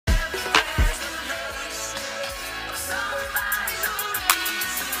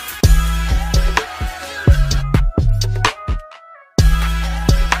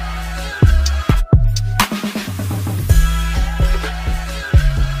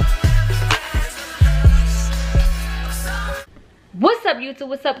up, YouTube?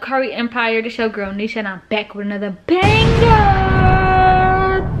 What's up, Curry Empire? This your girl NESHA, and I'm back with another banger.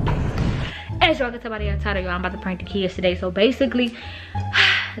 As y'all can tell by the title, y'all, I'm about to prank the kids today. So basically,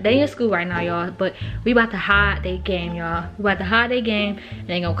 they in school right now, y'all, but we about to hide their game, y'all. We about to hide their game, and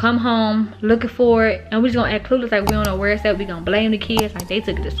they gonna come home looking for it, and we just gonna act clueless like we don't know where it's at. We gonna blame the kids like they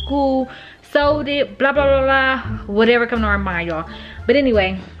took it to school, sold it, blah blah blah blah, whatever come to our mind, y'all. But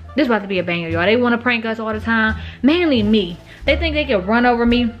anyway, this about to be a banger, y'all. They want to prank us all the time, mainly me. They think they can run over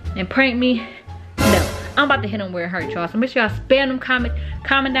me and prank me. No, I'm about to hit them where it hurts, y'all. So make sure y'all spam them,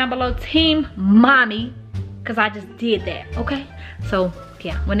 comment down below, Team Mommy, because I just did that, okay? So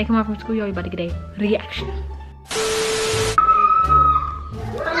yeah, when they come out from school, y'all, you about to get a reaction.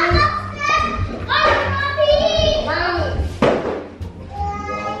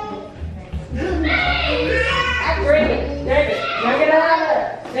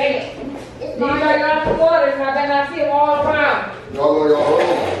 Y'all go y'all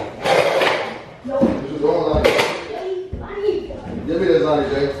home. No. What you doing, Lonnie? Give me this, Lonnie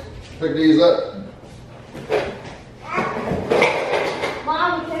J. Pick these up.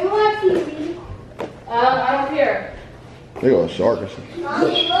 Mom, can you watch TV? I don't care. They got a shark or something.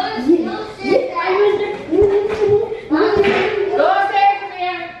 Mommy, go sit down. Mommy, Go upstairs, come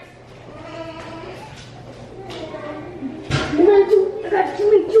here. I got too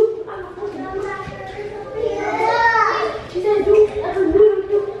many juice. She said juice. That's a little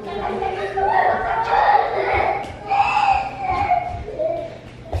juice.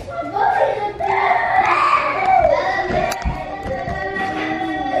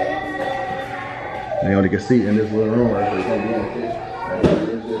 They only can see in this little room right there. Can't be in the kitchen.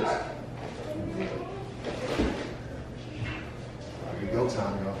 Go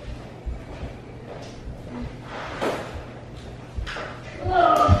time, y'all.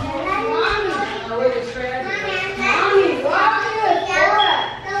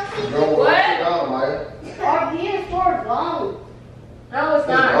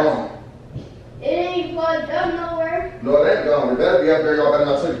 No, it ain't gone. It better be up there. Y'all better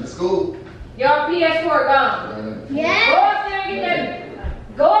not take it to school. Y'all PS4 gone. Yeah. Go up there and get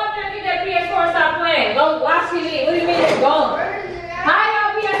that. Go up there and get that PS4 and stop playing. Go watch TV. What do you mean it's gone? How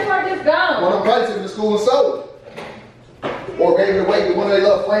y'all PS4 just gone? Well, I'm probably taking it to school and sold it. Or gave it away to one of their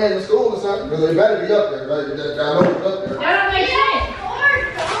little friends in school or something. Because they better be up there. Right? I know it's up there. That don't make sense.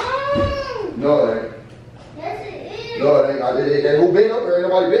 No, it ain't. Yes, it is. No, it ain't. Who been up there? Ain't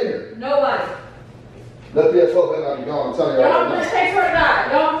nobody been here. Nobody. Let PS4 better not be gone. I'm telling y'all Y'all right gonna now. say swear to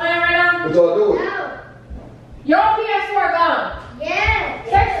God. Y'all playing right now? What y'all doing? No. Your PS4 gone. Yeah.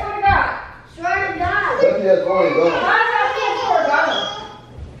 Say swear to God. Swear to God. Let PS4 ain't gone. How's your PS4 gone?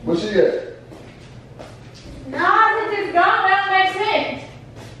 Where she at? How's it just gone? That don't make sense.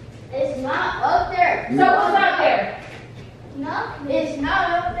 It's not up there. So what's up there? No, it's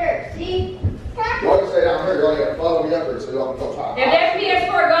not up there. See? Y'all can stay down here. Y'all gotta follow me up there so y'all can go talk. If that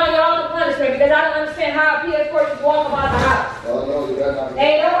PS4 gone, y'all on punishment because I don't understand how a PS4 just walk about the house. Y'all know you better not be.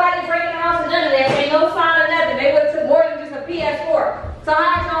 Ain't nobody breaking the house or none of that. Ain't no sign of nothing. They would have took more than just a PS4. So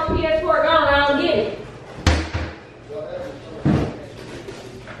how is y'all PS4 gone? I don't get it.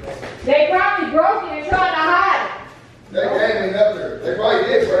 They probably broke it and tried to hide it. That game ain't up there. They probably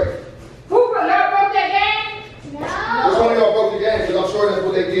did break it. Who y'all broke that game? Which No. one of y'all broke the game? Because I'm sure that's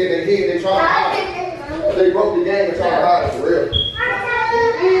what they did. They hid. They tried to hide it. They broke the game and tried to hide it for real.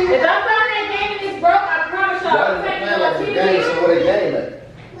 If I found that game and it's broke, I promise y'all. Y'all didn't plan on the game, so what they game at?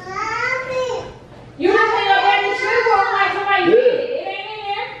 You just think about that shoe or like somebody did it. It ain't in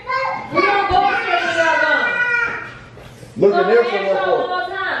there. We don't go upstairs when y'all gone. Look in there So for I'm gonna ask y'all one one more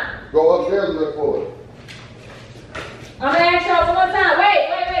time. Go upstairs and look for it. I'm gonna ask y'all one more time. Wait,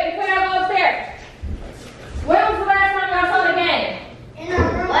 before y'all go upstairs. When was the last time y'all saw the game? In our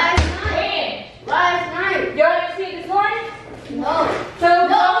room. Last night. When? Last night. Y'all didn't see it this morning? No. So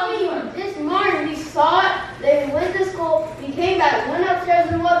This morning we saw it. They went to school. We came back, went upstairs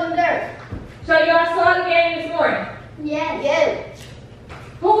and wasn't there. So y'all saw the game this morning? Yeah. Yes.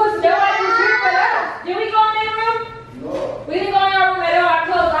 Who was nobody was here with us? Did we go in their room? No. We didn't go in our room at all.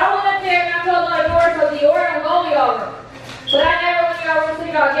 I went up there and I closed my door so the order don't go in y'all room. But I never went in y'all room to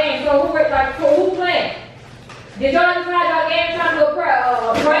see y'all game. So who playing? Did y'all just have y'all game trying to go prank or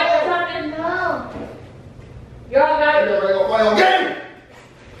something? No. Y'all got it. Everybody gonna play on game.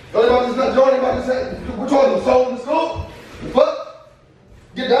 Y'all about this not joining about this. We're trying to sold in the school. The fuck?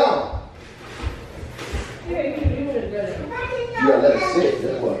 Get down. You would have done it. You gotta let it sit.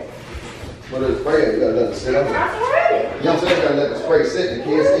 That's what. What is spray? You gotta let it sit up there. That's already. You know what I'm saying? You gotta let the spray sit and the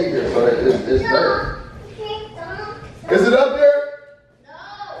kids eat here so that it's there. Is it up there? No.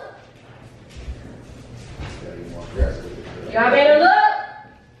 Y'all better look.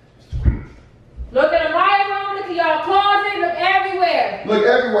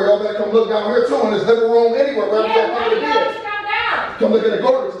 in the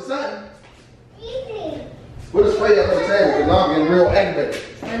garbage or something. Put a spray up on the table because I'm getting real aggravated.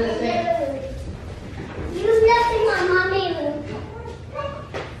 Use nothing my mommy.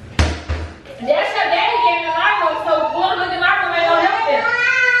 That's your daddy game in my room, so one look in my room ain't gonna help them.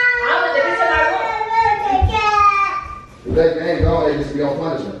 I look at this in my room. If that game gone, they just be on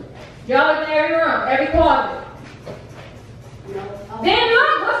punishment. Y'all in every room, every closet. Then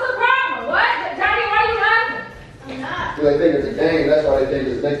look, what's the problem? What? Johnny, why you laughing? I'm not. They think it's a game, that's why they think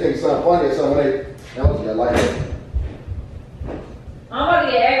it's something funny or something. That was your life. I'm about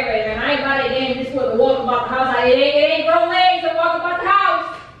to get aggravated, man. I ain't about that game just to walk about the house. It ain't grown legs to walk about the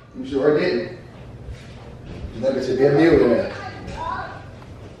house. You sure didn't. Look, it should be a mule in there.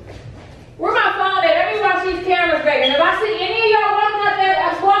 Where my phone at? Let me watch these cameras back. And if I see any of y'all walking up there,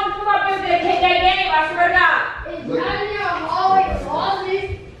 I was walking through up there that game, I swear to God. It's not in your hallway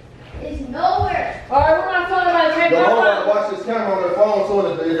closet. It's nowhere. Alright, where my phone? I'm about to take my phone. Watch this camera on their phone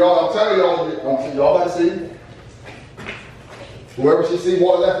so that y'all, I'm telling y'all about to see. Whoever she see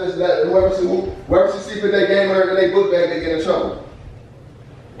walk left this that, whoever she see put that game in their book bag, they get in trouble.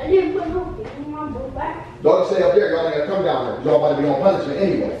 I didn't put no game in my book bag. Don't stay up there, y'all ain't gotta come down there. Y'all about to be on punishment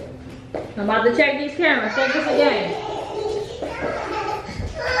anyway. I'm about to check these cameras. Check this again.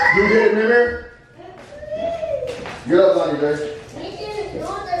 You did it, remember? Get up, Sonny, Jay.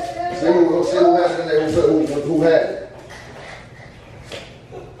 See who had it in there, who had it.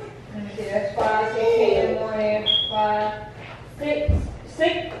 Let me see, that's 5, 6, 8 in the morning. 5,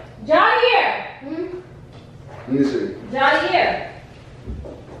 6. Johnny here. Let me see. Johnny here.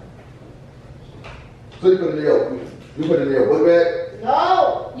 So you put it in your book bag?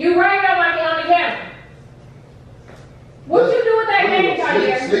 No. You right now on the camera. What you do with that game, Johnny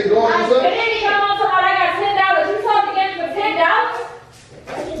here? Slick doing It something? didn't come on somebody. I got $10. You sold the game for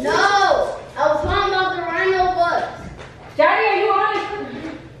 $10? No. I was talking about the rhino bus. Johnny, are you on this?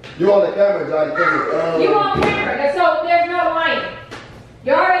 You on the camera, Johnny. You on camera, so there's no line.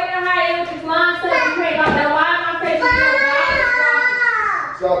 You already know how it is with this line stuff. You can't about that line on my face.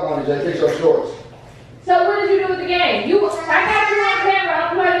 Stop on it, Jay. Fix your shorts. So what did you do with the game? I got you on camera. I'm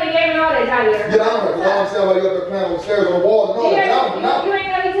playing the game and all that, Johnny. Get on here, because I understand why you up there playing on the stairs on the wall and all that. You ain't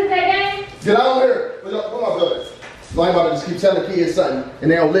know you took that game? Get on here. Come on, brother. So I'm about to just keep telling kids something, and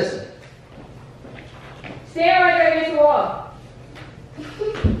they don't listen. Stand right there against the wall.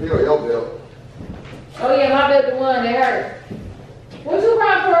 You know your bill. Oh yeah, my bill the one that hurt. What you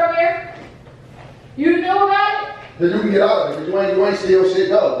crying for, Amir? You knew about it? Then you can get out of it, because you ain't steal shit,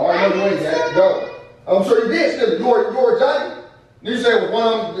 go. I know you ain't that, go. I'm sure you did steal it. You were Johnny. You said it was one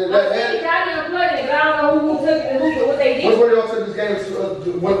of them that had it. Johnny unplugged it, but I don't know who took it and what they did. Which one of y'all took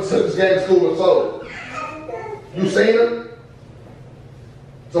this game to school and sold it? You seen them?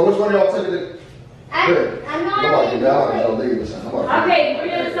 So which one of y'all took it? I know. I'm about to leave or something. Okay,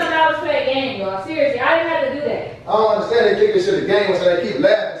 $300 for that game, y'all. Seriously, I didn't have to do that. I don't understand they kick this shit a game so they keep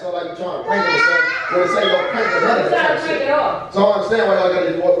laughing so like you're trying to prank them or something. When they say don't prank them, none of I'm trying that to break shit. it off. So I understand why y'all got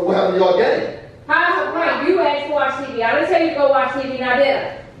to what happened to y'all game. How's it prank? You asked to watch TV. I didn't tell you to go watch TV, now did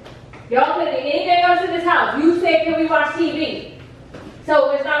I? Y'all couldn't do anything else in this house. You said, can we watch TV?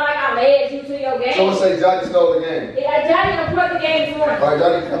 So it's not like I led you to your game. So let's say Johnny stole the game. Yeah, Johnny unplugged the game this morning. All right,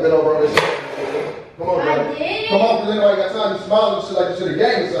 Johnny, come in over on this shit. Come on, Johnny. I did. Come on, because anybody got time to smile and shit like you should have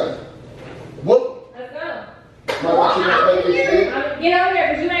game or something. Whoop. Let's go. My watch you gonna play this shit. Get over there,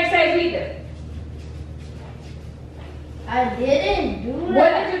 because you ain't safe either. I didn't do What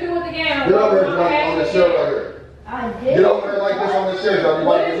that. did you do with the game? Get over here, Johnny, on this shirt right here. I did. Get over here like this on this shirt, Johnny.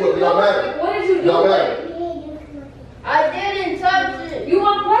 What Like did this, you it don't matter. do? What did you do Don't with matter. it? I didn't touch it. You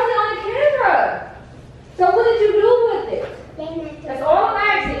unplugged it on the camera. So what did you do with it? That's all I'm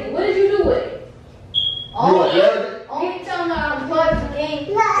asking. What did you do with it? You unplugged it? Only time I unplugged the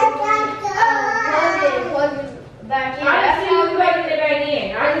game. Unplugged it and plugged it back in. I just see you plugging it back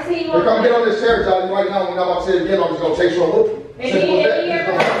in. I just see you Here, come get on this chair, Johnny, right now. When I'm about to say it again, I'm just going to take you and whoop you. Simple as that.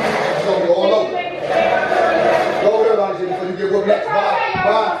 It's going to go all over. Go over there, Johnny, before you get whooped next.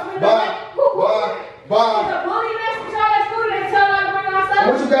 Bye. It's a bully message on that scooter that tell them to bring our stuff.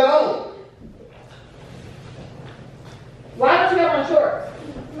 What you got on? Why don't you have on shorts?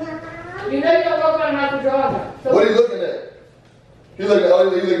 You know you don't go find how to draw them. So What are you looking at? He's looking at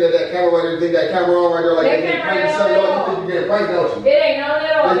that camera right there. You think that camera on right there like That they getting camera pranked or something? ain't on. You think you getting pranked, don't you? it ain't none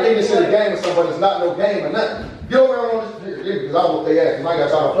at all. They think this is a game or something, but it's not no game or nothing. Get over there on this here, because I whoop their ass, because I ain't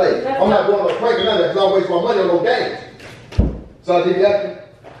got time to play. I'm not doing no prank or nothing, because I don't waste my money on no games. So I did that.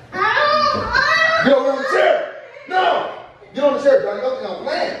 Get over there on the chair! No! Get on the chair, Johnny. You don't think I'm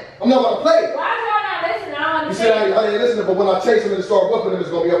playing. I'm not going to play. Why is y'all not listening? I don't You said understand. I ain't listening, but when I chase him and start whooping him, it's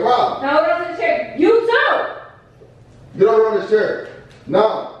going to be a problem. No, that's in the chair. You too. Get over on this chair.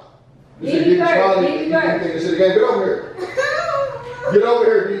 No. This is DB Smiley. You think this is the game? Get over here. Get over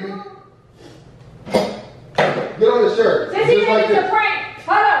here, DB. Get on the shirt. Since you think it's a prank,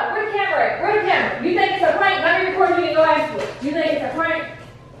 hold on. Where the camera at? Where the camera? You think it's a prank? Let me record you and go ask for it. You think it's a prank?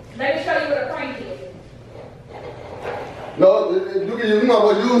 Let me show you what a prank is. No, you might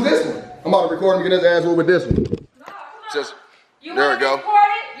well use this one. I'm about to record him and get his ass with this one. No, come on. Just, you there we go. Record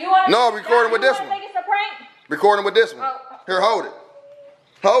it? You want No, record him with this one. Think it's a prank? Record him with this one. Oh. Here, hold it.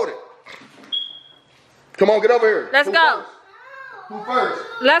 Hold it. Come on, get over here. Let's go. Who first?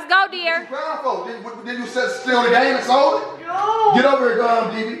 Let's go, dear. Did you steal the game and sold it? No. Get over here,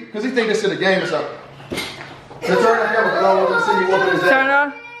 DB. Because he think this is a game or something. So turn the camera because I don't want to see me whooping his ass. Turn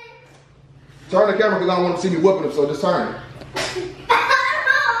on. Turn the camera because I don't want to see me whooping him, so just turn it.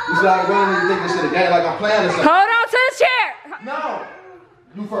 It's like, when you think this is a game, like I'm playing or something. Hold on to the chair. No.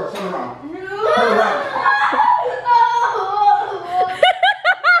 You first, turn around. Turn around.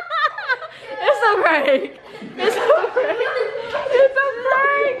 It's a prank. It's a prank. It's a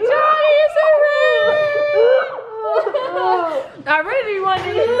prank, Johnny. It's a prank. I really want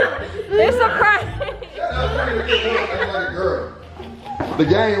to. It's a prank. The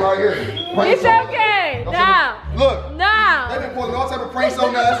game right here. It's okay. No. Look. No. They've been pulling all type of pranks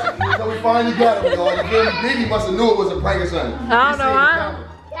on us, so we finally got him, y'all. You feel me? Maybe must have knew it was a prank or something. I don't know, huh?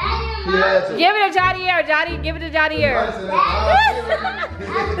 He had to. Give it to Johnny Air, Johnny. Give it to Johnny Air.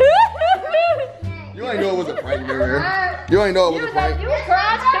 You ain't know it was a prank, man. You ain't know it was a prank. You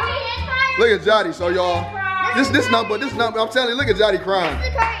cried too. Look at Jotty, so y'all. This number, I'm telling you, look at Jotty crying. This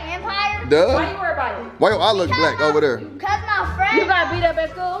is the current empire. Duh. Why you worry about it? Why I look black over there? Because my friend. You got beat up at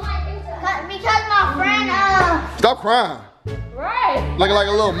school? Because my friend, Stop crying. Right. Looking like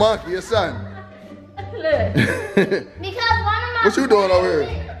a little monkey or something. Look. because one of my What you doing over here?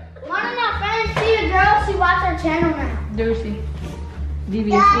 One of my friends see a girl, she watch our channel now. Douchey. DB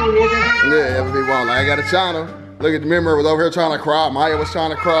school, isn't it? Yeah, everybody want like I got a channel. Look at the member was over here trying to cry. Maya was trying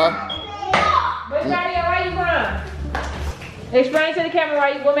to cry. But Johnny, why you crying? Explain to the camera why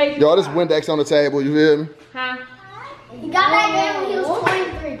you, what makes you Y'all, this Windex on the table, you feel me? Huh? He got that game when he was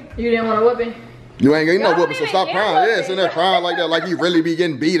 23. You didn't want to whoop him? You ain't getting no Y'all whooping, so don't stop even get crying. Yeah, whooping. sitting there crying like that, like you really be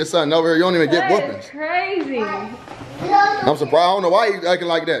getting beat or something over here. You don't even get That whoopings. is crazy. I'm surprised. I don't know why you acting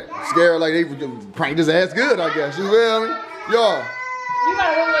like that. Scared like they pranked his ass good, I guess. You feel me? Y'all. You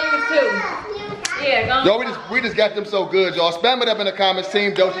got to whoop when you was 2. Yeah, go on. Yo, we just got them so good, y'all. Spam it up in the comments.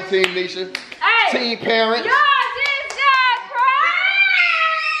 Team Dolce, Team Nesha. Hey. Team Parents. Y'all just got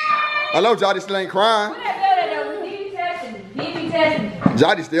crying. I know Jotty still ain't crying. Who that though? DB testing. DB testing.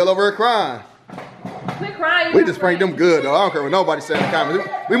 Jotty still over here crying. Quit crying. We just pranked them good, though. I don't care what nobody said in the comments.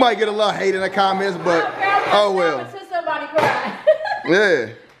 We might get a little hate in the comments, but oh well. Until somebody cry. Yeah.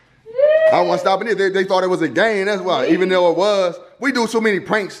 I wasn't stopping it. They thought it was a game. That's why. Even though it was, we do so many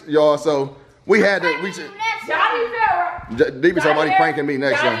pranks, y'all. So we had to. Johnny fell right. DB somebody pranking me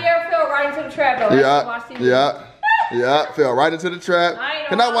next Johnny time. Air fell right into the trap though. Yeah. Fell right into the trap.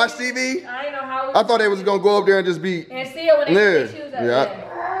 Can I watch TV? I didn't know how. I thought they was gonna go up there and just be. And still when they put their shoes up.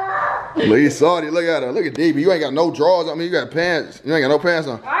 Look, he's salty. Look at her. Look at DB. You ain't got no drawers on me. You got pants. You ain't got no pants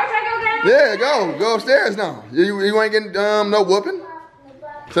on. All right, take your game. Yeah, go upstairs now. You ain't getting no whooping.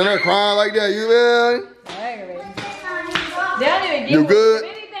 Sitting there crying like that. You feel me? They don't even get You good?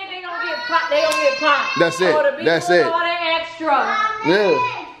 If anything, they gonna get popped. That's it. That's it. All that extra. Yeah.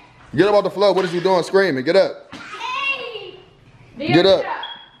 Get up off the floor. What is you doing screaming? Get up. Get up.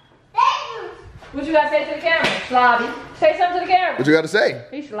 What you gotta say to the camera? Slobby. Say something to the camera. What you got to say?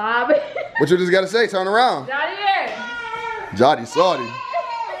 He's slobby. What you just got to say? Turn around. Johnny Air. Jotty salty.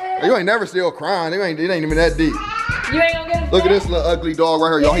 You ain't never still crying. It ain't even that deep. You ain't gonna get him. Look at this little ugly dog right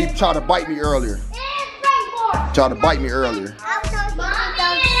here. Y'all, he tried to bite me earlier. Tried to bite me earlier.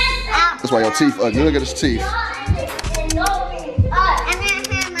 That's why your teeth ugly. Look at his teeth.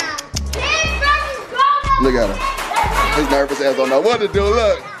 Look at him. His nervous ass don't know what to do.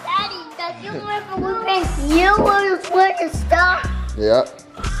 Look. Daddy, does you want to whooping? You want to stop? Yeah.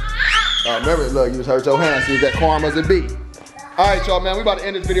 Remember, look, you just hurt your hand. See that karma's a beat. All right, y'all, man. We about to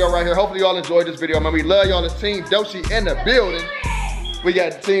end this video right here. Hopefully, y'all enjoyed this video, man. We love y'all. This Team Dolce in the building. We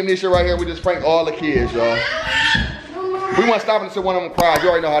got Team Nesha right here. We just pranked all the kids, y'all. We want to stop until one of them cries. You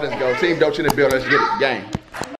already know how this goes. Team Dolce in the building. Let's get it. Gang.